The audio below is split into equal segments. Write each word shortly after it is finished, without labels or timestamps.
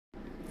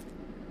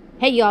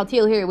Hey y'all,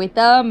 Teal here with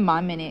the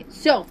Mom Minute.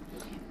 So,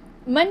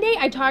 Monday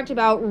I talked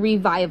about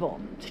revival.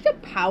 Such a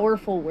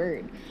powerful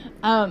word.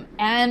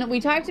 And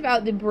we talked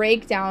about the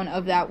breakdown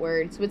of that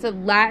word. So it's a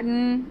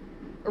Latin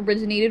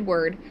originated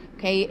word.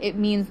 Okay, it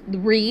means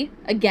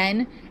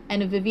again,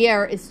 and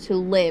vivere is to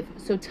live.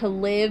 So to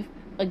live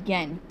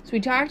again. So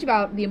we talked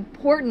about the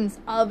importance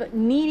of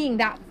needing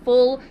that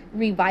full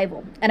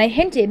revival. And I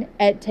hinted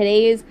at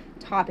today's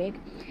topic,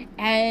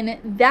 and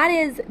that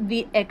is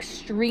the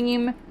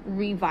extreme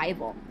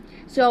revival.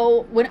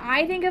 So when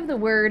I think of the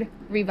word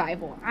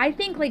revival, I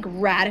think like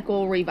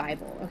radical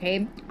revival,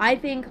 okay? I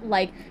think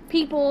like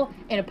people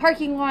in a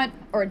parking lot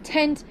or a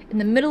tent in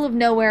the middle of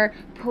nowhere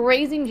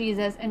praising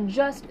Jesus and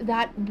just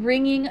that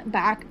bringing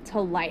back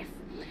to life.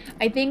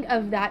 I think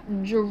of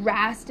that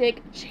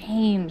drastic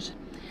change.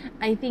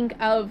 I think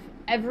of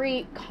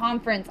every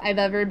conference I've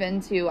ever been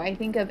to. I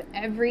think of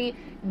every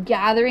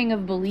gathering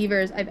of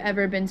believers I've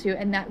ever been to,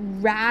 and that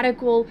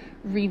radical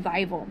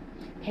revival,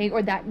 okay?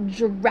 Or that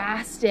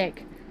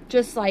drastic,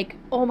 just like,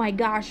 oh my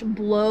gosh,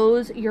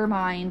 blows your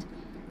mind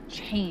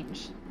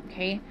change,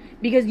 okay?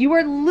 Because you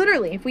are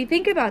literally, if we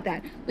think about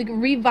that, like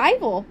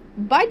revival,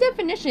 by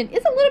definition,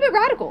 is a little bit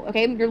radical,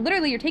 okay?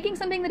 You're taking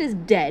something that is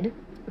dead,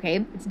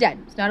 okay? It's dead.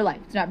 It's not alive.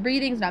 It's not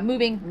breathing. It's not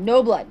moving.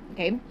 No blood,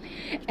 okay?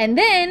 And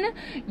then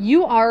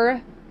you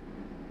are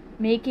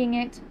making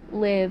it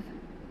live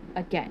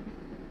again.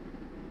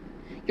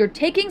 You're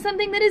taking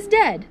something that is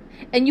dead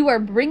and you are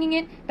bringing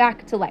it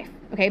back to life,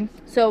 okay?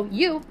 So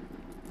you,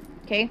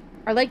 okay,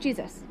 are like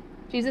Jesus.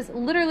 Jesus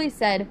literally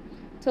said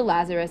to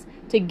Lazarus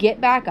to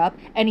get back up,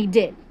 and he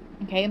did,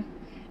 okay?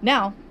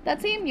 Now,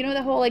 that same,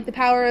 the whole, like, the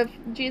power of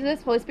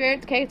Jesus, Holy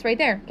Spirit, okay, it's right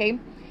there, okay?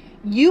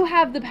 You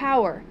have the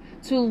power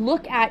to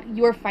look at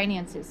your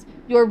finances,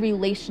 your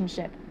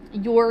relationship,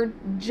 your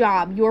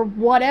job, your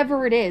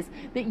whatever it is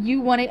that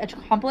you want to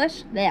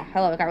accomplish. Yeah,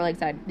 hello, I got really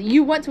excited. That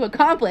you want to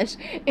accomplish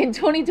in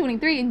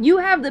 2023, and you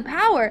have the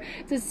power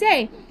to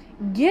say,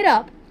 get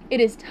up, it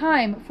is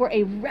time for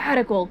a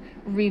radical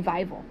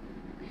revival.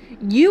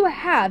 You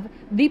have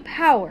the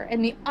power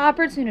and the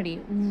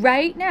opportunity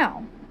right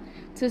now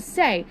to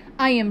say,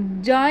 I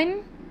am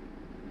done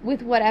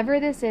with whatever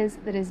this is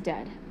that is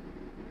dead.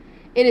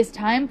 It is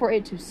time for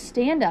it to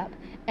stand up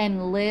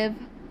and live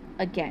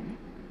again.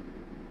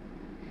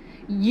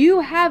 You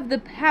have the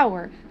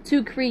power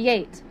to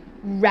create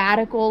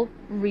radical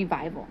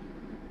revival,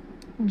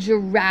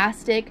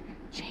 drastic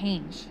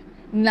change,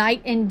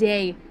 night and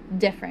day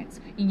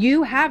difference.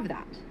 You have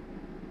that.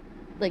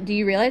 Like, do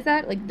you realize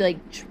that?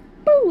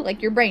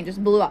 Like your brain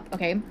just blew up,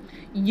 okay?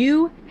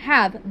 You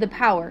have the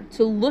power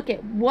to look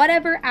at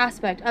whatever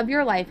aspect of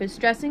your life is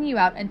stressing you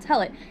out and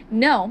tell it,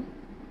 no,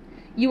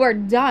 you are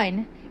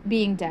done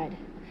being dead.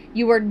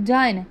 You are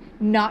done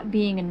not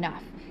being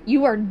enough.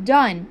 You are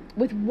done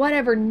with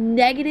whatever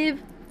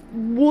negative,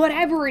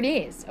 whatever it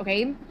is,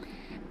 okay?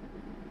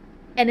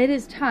 And it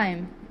is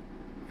time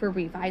for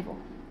revival.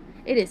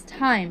 It is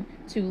time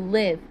to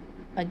live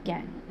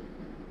again.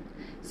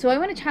 So I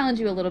want to challenge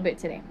you a little bit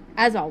today,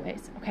 as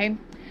always, okay?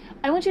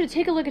 I want you to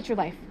take a look at your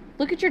life.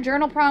 Look at your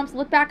journal prompts.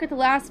 Look back at the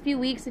last few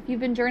weeks if you've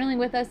been journaling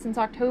with us since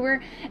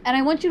October. And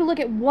I want you to look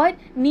at what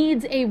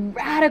needs a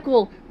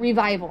radical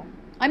revival.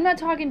 I'm not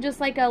talking just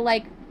like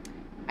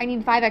I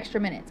need 5 extra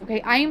minutes, okay?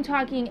 I am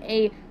talking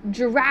a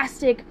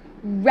drastic,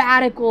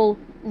 radical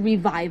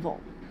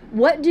revival.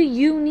 What do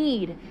you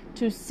need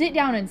to sit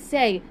down and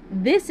say,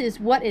 this is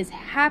what is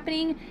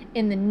happening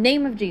in the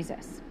name of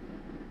Jesus?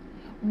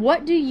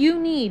 What do you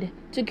need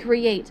to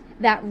create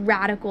that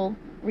radical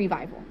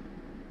revival?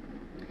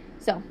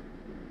 So,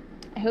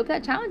 I hope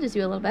that challenges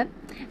you a little bit.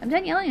 I'm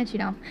done yelling at you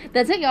now.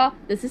 That's it, y'all.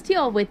 This is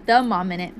Teal with the Mom Minute.